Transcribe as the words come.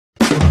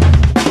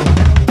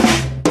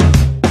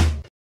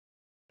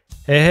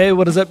Hey,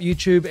 what is up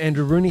YouTube?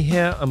 Andrew Rooney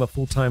here. I'm a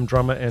full-time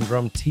drummer and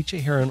drum teacher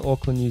here in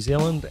Auckland, New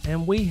Zealand,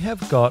 and we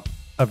have got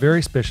a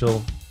very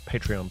special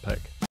Patreon pick.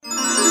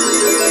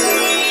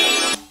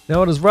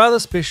 Now it is rather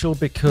special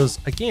because,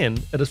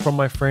 again, it is from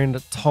my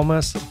friend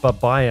Thomas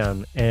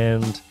Babayan,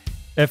 and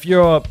if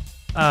you're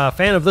a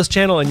fan of this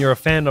channel and you're a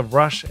fan of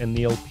Rush and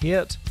Neil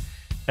Peart,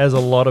 as a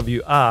lot of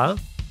you are,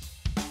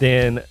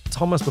 then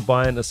Thomas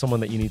Babayan is someone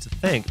that you need to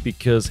thank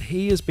because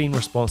he has been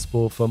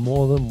responsible for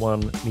more than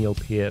one Neil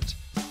Peart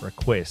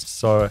request.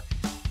 So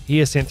he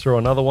has sent through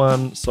another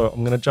one, so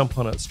I'm going to jump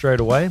on it straight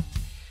away. I'm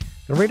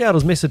going to read out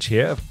his message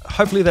here.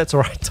 Hopefully that's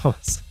all right,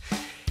 Thomas.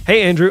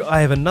 Hey Andrew,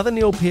 I have another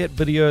Neil Peart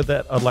video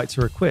that I'd like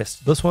to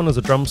request. This one is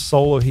a drum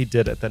solo he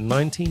did at the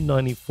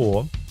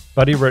 1994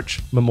 Buddy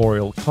Rich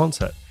Memorial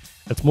Concert.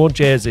 It's more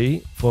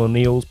jazzy for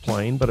Neil's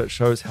playing, but it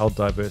shows how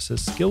diverse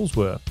his skills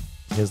were.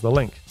 Here's the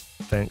link.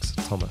 Thanks,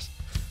 Thomas.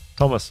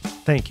 Thomas,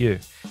 thank you.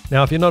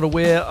 Now, if you're not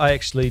aware, I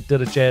actually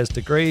did a jazz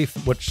degree,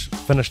 which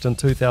finished in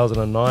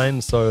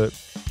 2009. So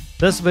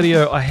this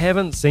video, I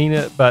haven't seen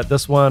it, but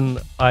this one,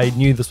 I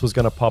knew this was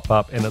going to pop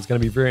up and it's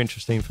going to be very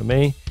interesting for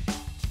me.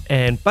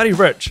 And Buddy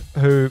Rich,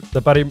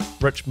 the Buddy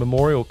Rich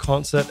Memorial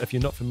Concert, if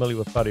you're not familiar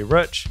with Buddy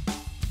Rich,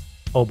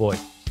 oh boy,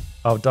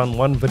 I've done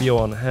one video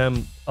on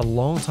him a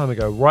long time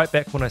ago, right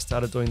back when I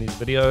started doing these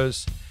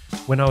videos.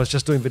 When I was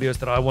just doing videos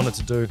that I wanted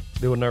to do,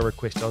 there were no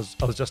requests.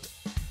 I was just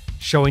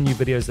showing you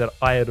videos that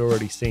I had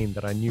already seen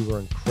that I knew were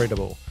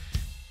incredible.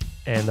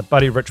 And the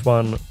Buddy Rich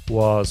one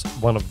was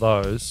one of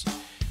those.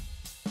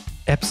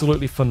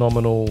 Absolutely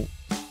phenomenal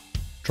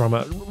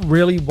drummer.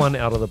 Really one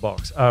out of the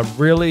box. A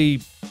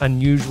really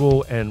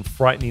unusual and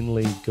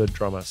frighteningly good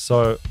drummer.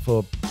 So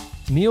for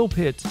Neil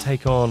Peart to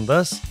take on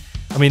this,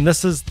 I mean,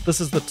 this is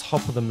the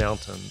top of the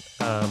mountain.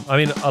 I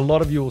mean, a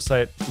lot of you will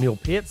say Neil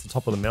Peart's the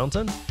top of the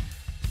mountain.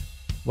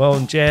 Well,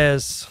 in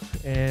jazz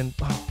and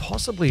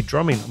possibly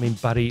drumming, I mean,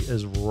 Buddy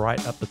is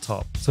right up the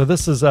top. So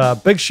this is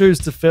big shoes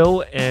to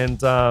fill,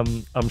 and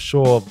I'm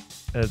sure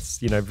it's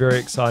very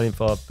exciting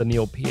for the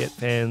Neil Peart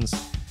fans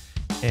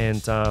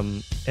and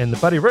the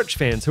Buddy Rich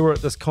fans who are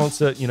at this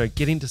concert.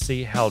 Getting to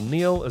see how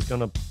Neil is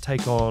going to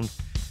take on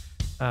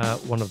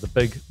one of the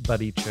big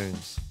Buddy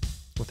tunes.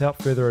 Without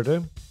further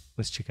ado,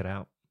 let's check it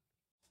out.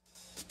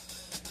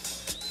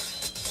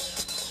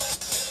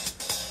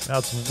 Now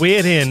it's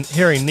weird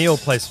hearing Neil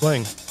play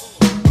swing. It's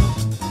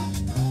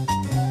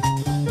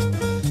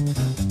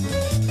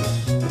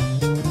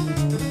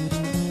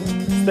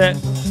that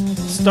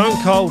stone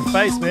cold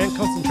bass, man.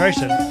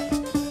 Concentration.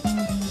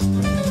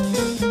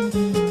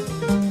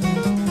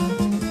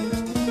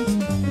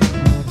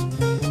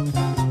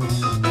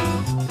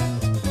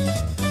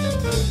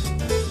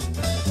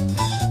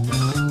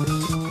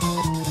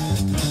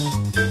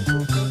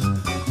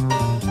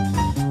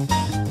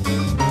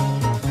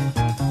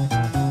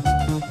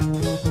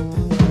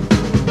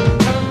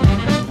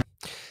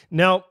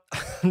 Now,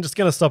 I'm just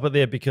going to stop it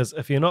there because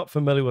if you're not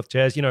familiar with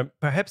jazz,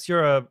 perhaps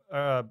you're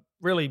a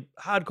really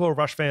hardcore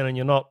Rush fan and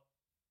you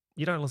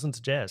don't listen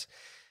to jazz.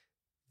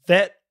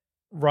 That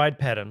ride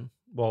pattern,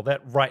 well,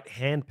 that right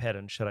hand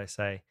pattern, should I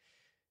say,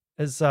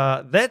 is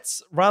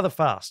that's rather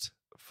fast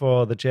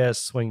for the jazz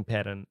swing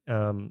pattern.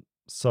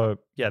 So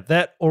yeah,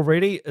 that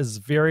already is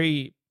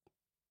very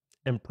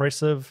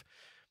impressive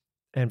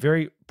and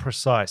very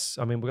precise.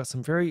 I mean, we've got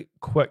some very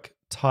quick,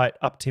 tight,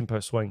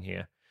 up-tempo swing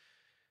here.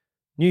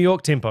 New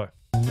York tempo.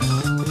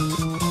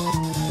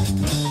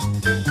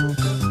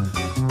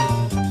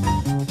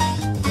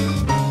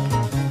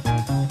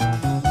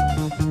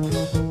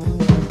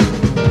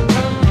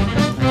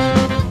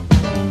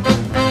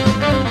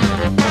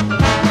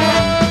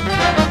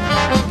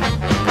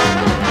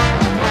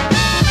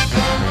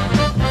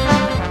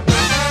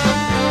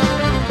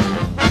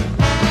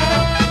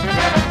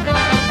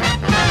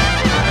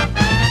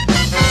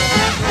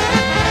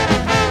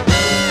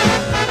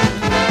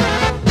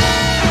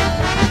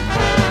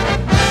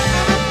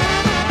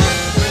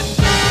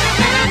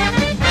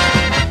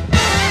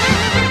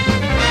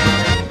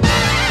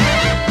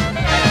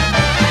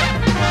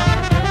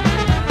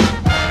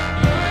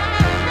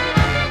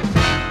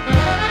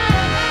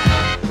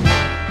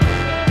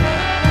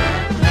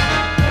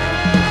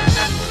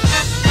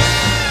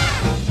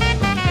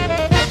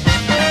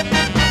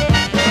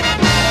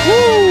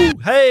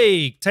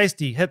 Hey,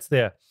 tasty hits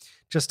there.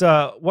 Just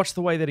watch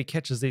the way that he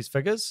catches these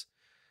figures.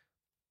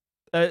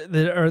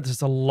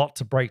 There's a lot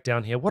to break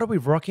down here. What are we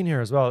rocking here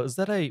as well? Is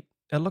that it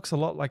looks a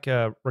lot like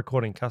a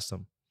recording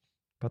custom,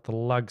 but the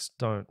lugs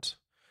don't.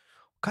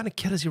 What kind of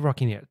kit is he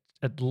rocking here?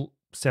 It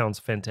sounds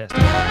fantastic.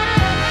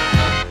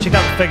 Check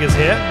out the figures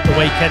here, the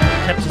way he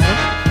catches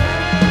them.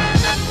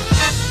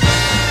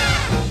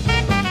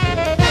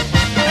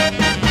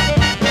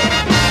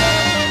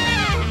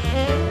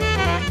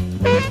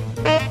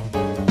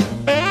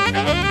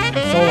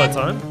 Solo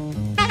time.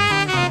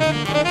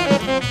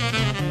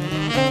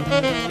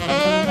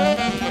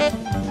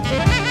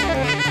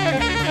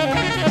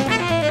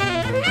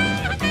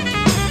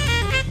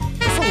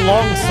 It's a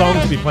long song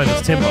to be playing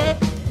this tempo.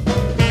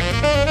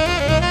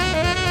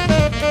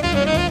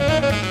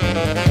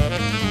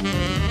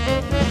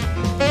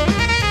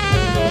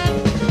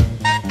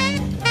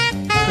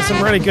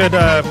 some really good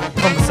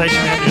conversation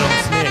happening on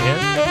the snare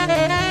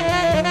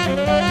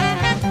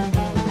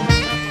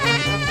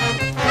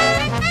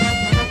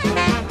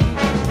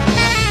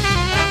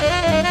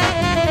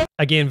here.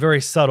 Again,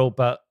 very subtle,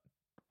 but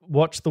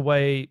watch the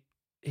way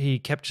he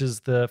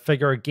captures the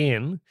figure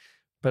again,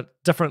 but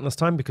different this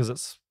time because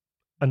it's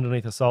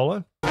underneath a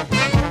solo.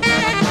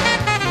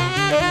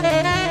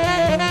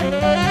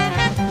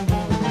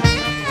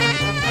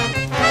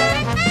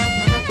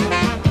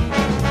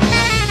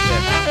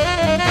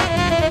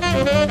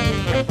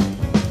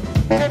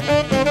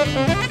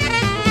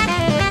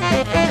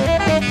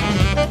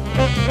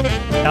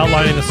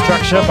 Outlining the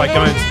structure by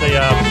going to the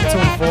 2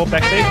 and 4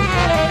 backbeat.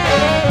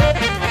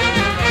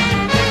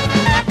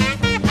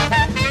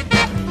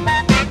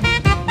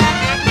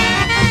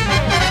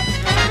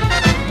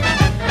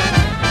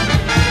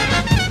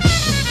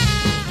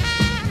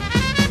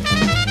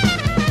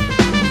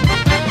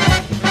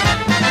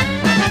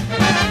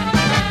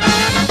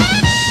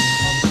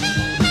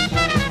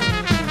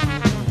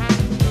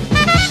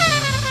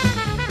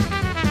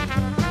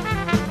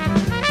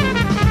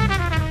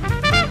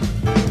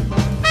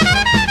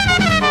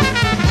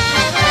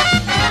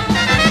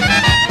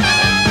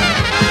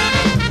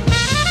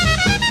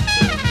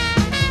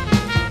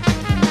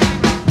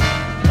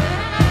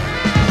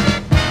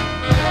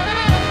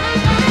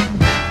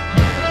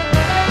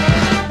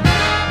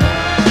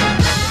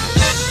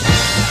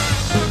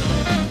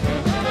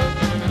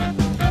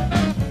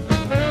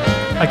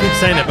 I keep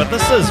saying it, but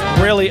this is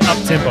really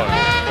up-tempo.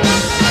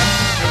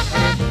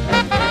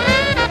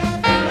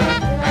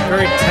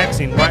 Very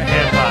taxing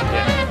right-hand part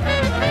here.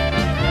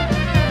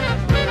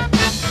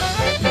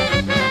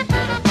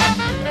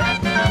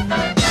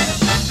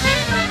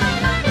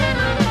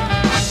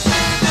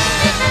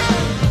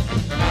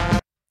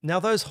 Now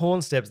those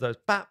horn stabs, those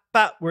bat,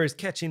 where he's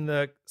catching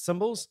the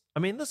cymbals,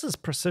 I mean, this is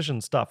precision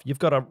stuff. You've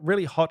got a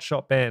really hot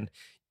shot band.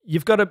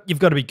 You've got to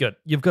be good.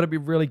 You've got to be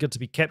really good to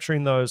be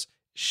capturing those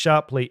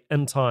sharply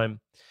in time.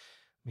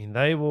 I mean,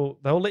 they'll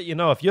let you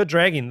know if you're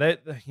dragging.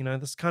 You know,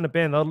 this kind of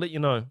band, they'll let you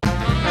know.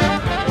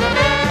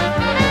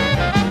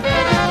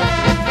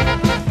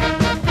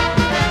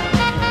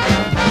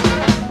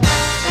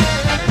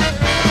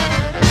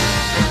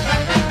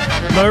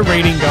 No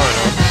reading going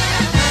on.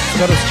 He's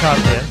got his chart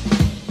there.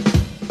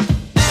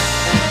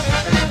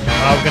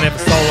 We're gonna have a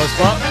solo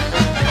spot.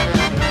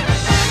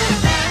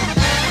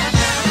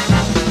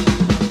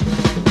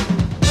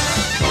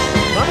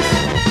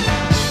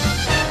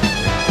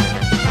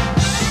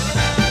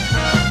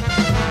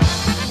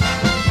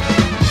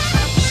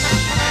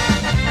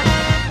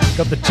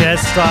 Got the jazz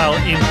style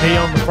MP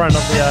on the front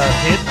of the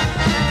head.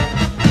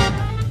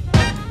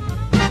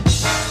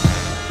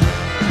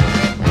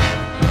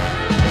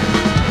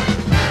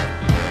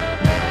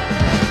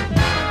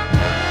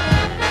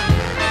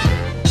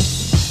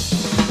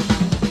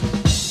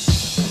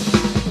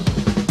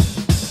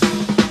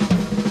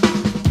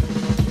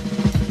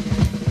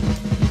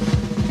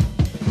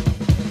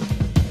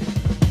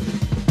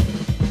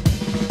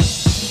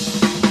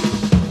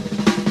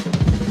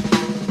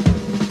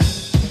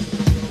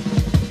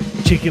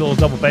 Cheeky little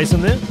double bass in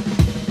there.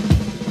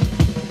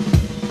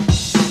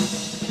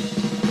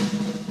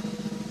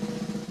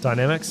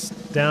 Dynamics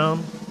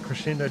down,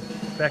 crescendo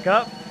back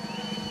up.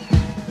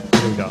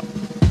 Here we go.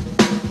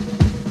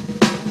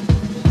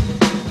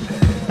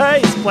 Hey,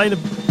 he's playing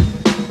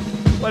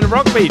a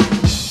rock beat.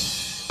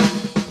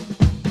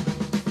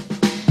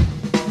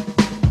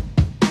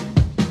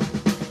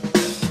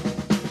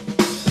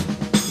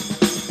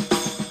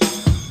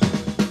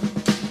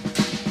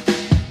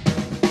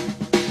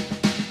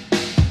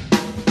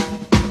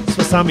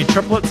 Army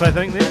triplets, I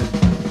think, there.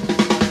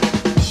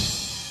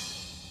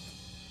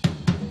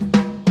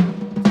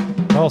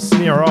 I'll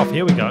snare off.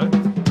 Here we go.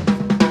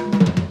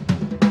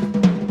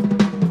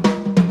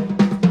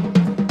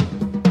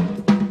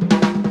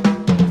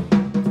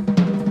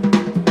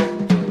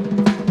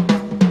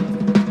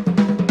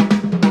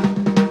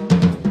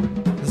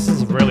 This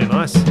is really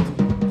nice.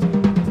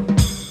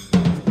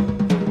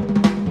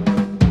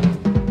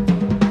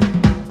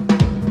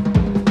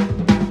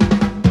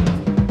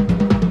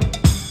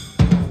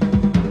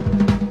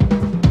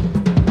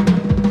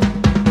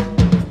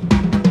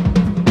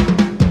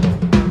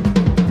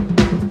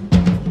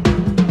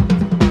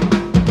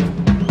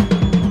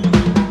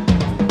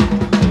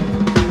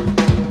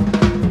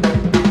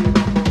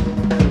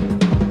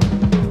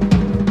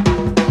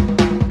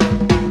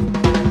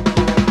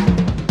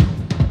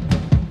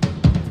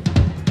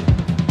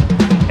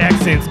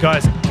 Accents,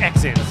 guys,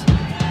 accents.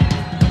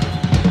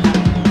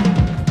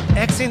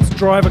 Accents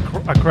drive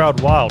a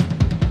crowd wild.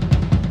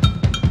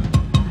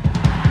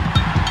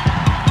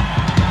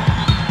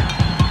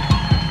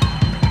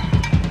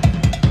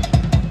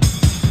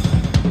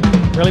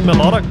 Really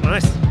melodic,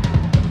 nice.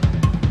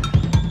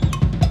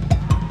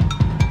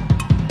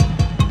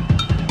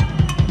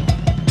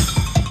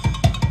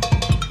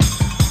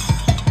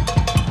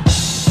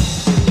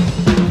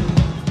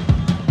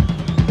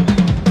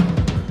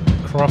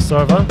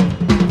 Crossover.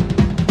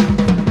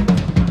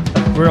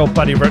 Real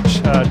Buddy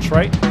Rich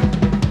trait.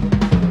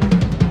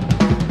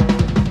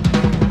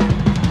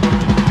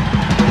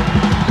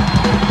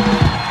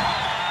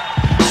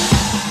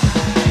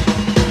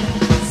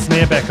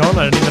 snare back on.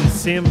 I didn't even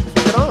see him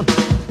flick it on.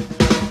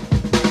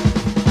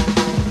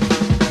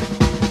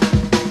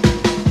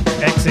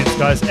 Accents,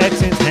 guys.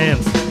 Accents,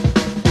 hands.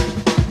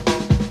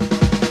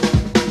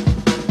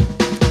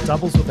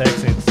 Doubles with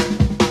accents.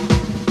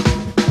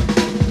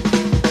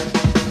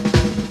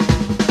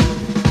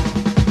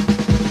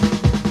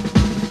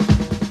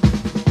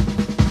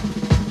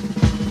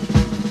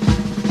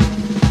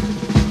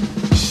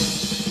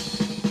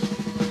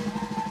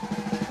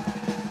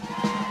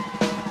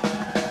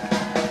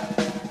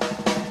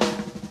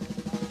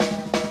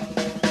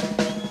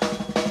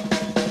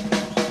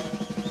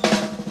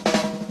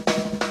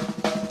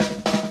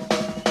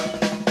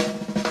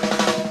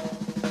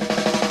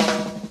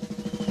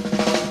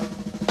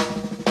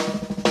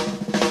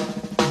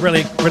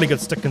 Really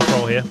good stick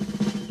control here.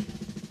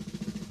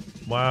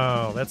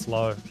 Wow, that's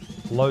low.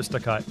 Low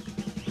stick height.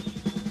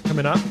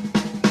 Coming up.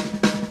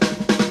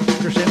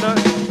 Crescendo.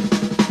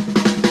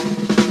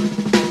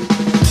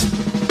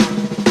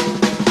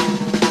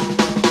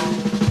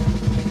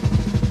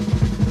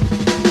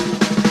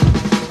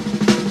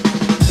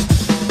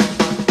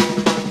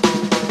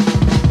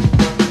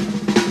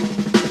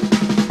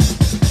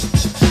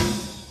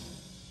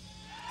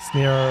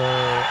 Snare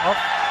off.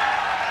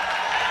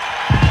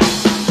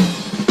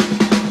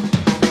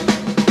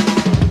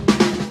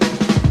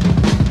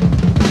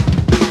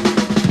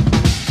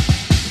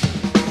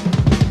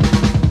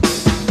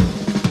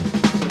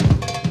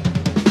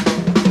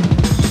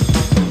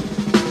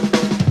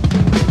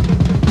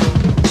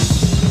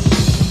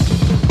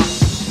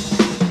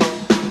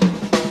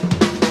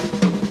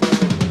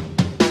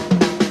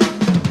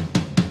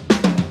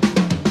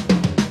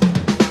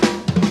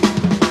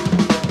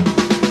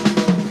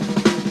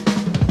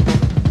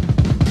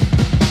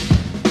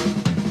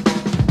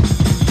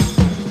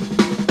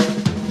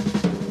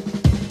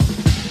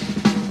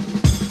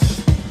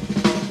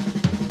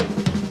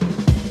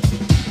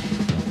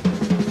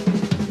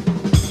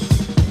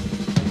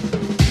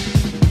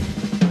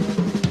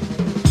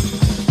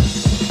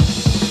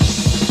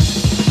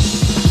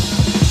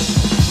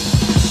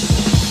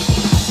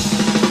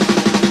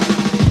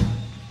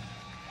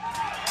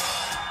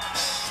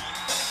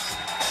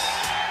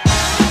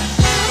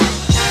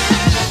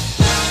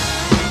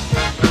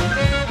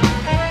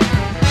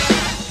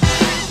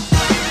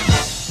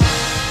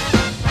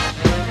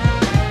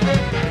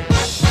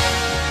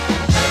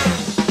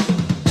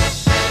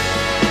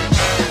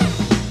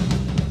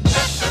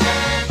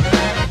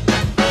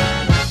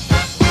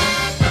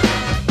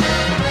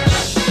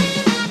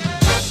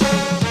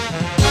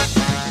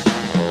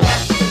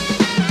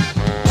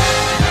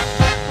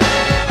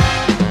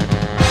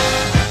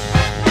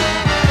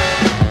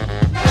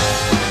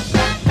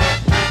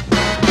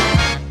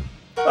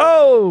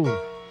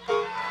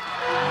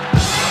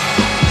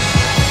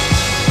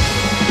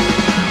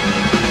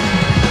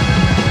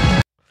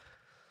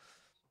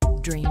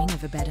 Dreaming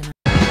of a better night.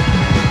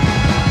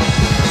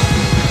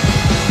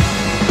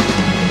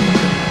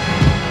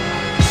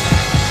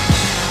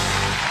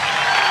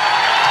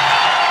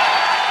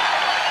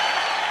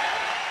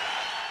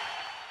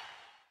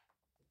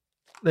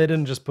 They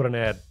didn't just put an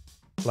ad,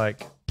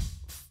 like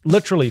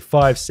literally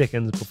 5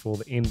 seconds before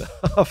the end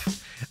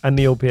of a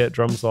Neil Peart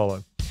drum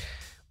solo.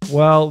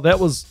 Well, that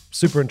was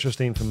super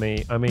interesting for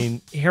me. I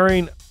mean,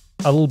 hearing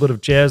a little bit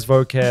of jazz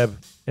vocab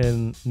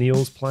in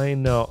Neil's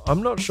playing. Now,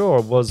 I'm not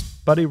sure, was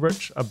Buddy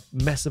Rich a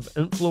massive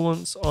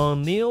influence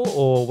on Neil,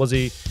 or was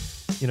he,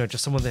 you know,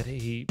 just someone that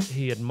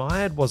he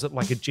admired? Was it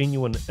like a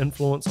genuine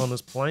influence on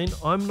his playing?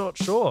 I'm not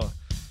sure.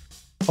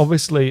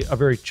 Obviously, a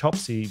very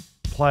chopsy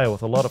player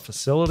with a lot of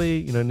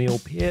facility, you know, Neil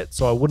Peart,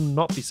 so I would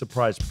not be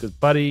surprised because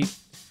Buddy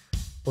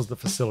was the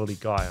facility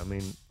guy. I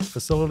mean,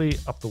 facility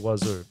up the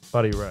wazoo,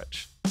 Buddy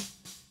Rich.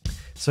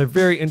 So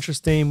very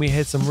interesting. We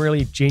had some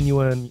really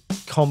genuine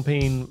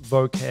comping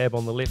vocab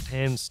on the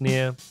left-hand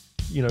snare,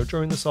 you know,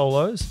 during the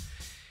solos.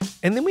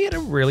 And then we had a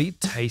really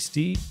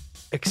tasty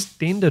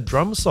extended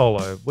drum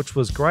solo, which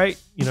was great.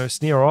 You know,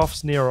 snare off,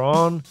 snare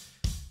on,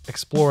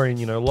 exploring,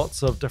 you know,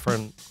 lots of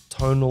different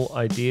tonal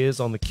ideas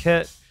on the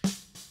kit.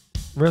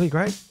 Really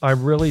great. I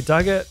really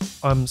dug it.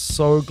 I'm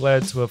so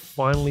glad to have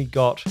finally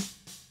got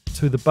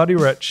to the Buddy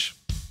Rich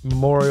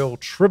Memorial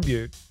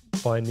Tribute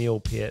by Neil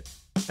Peart.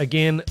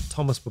 Again,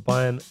 Thomas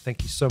Babayan,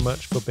 thank you so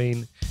much for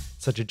being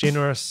such a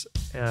generous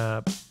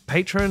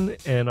patron,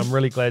 and I'm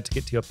really glad to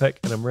get to your pick,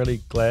 and I'm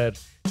really glad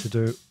to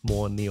do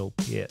more Neil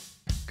Peart.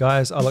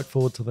 Guys, I look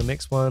forward to the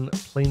next one.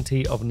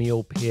 Plenty of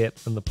Neil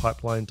Peart in the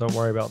pipeline, don't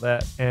worry about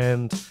that.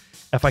 And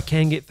if I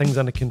can get things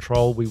under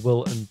control, we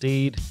will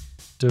indeed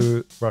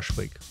do Rush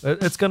Week.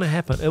 It's going to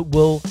happen. It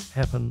will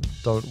happen,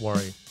 don't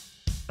worry.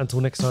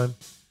 Until next time,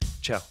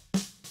 ciao.